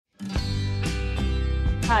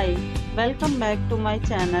Hi, welcome back to my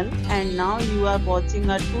channel, and now you are watching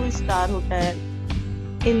a 2-star hotel.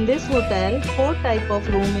 In this hotel, 4 type of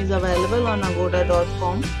room is available on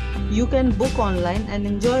agoda.com. You can book online and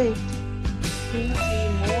enjoy it. To see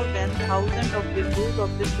more than thousands of reviews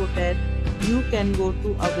of this hotel, you can go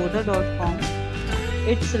to agoda.com.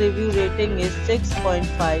 Its review rating is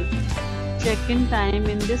 6.5. Check-in time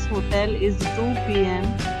in this hotel is 2 p.m.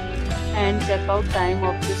 and check-out time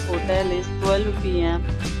of this hotel is 12 p.m.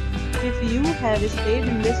 If you have stayed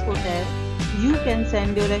in this hotel, you can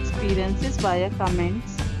send your experiences via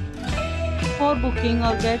comments. For booking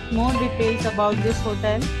or get more details about this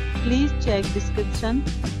hotel, please check description.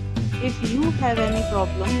 If you have any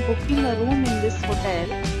problem booking a room in this hotel,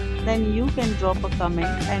 then you can drop a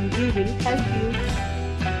comment and we will help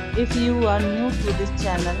you. If you are new to this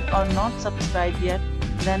channel or not subscribed yet,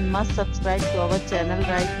 then must subscribe to our channel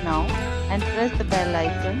right now and press the bell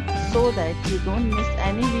icon so that you don't miss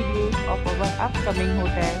any videos of our upcoming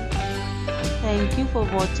hotel. Thank you for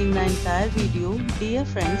watching the entire video. Dear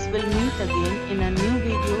friends, we'll meet again in a new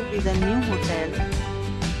video with a new hotel.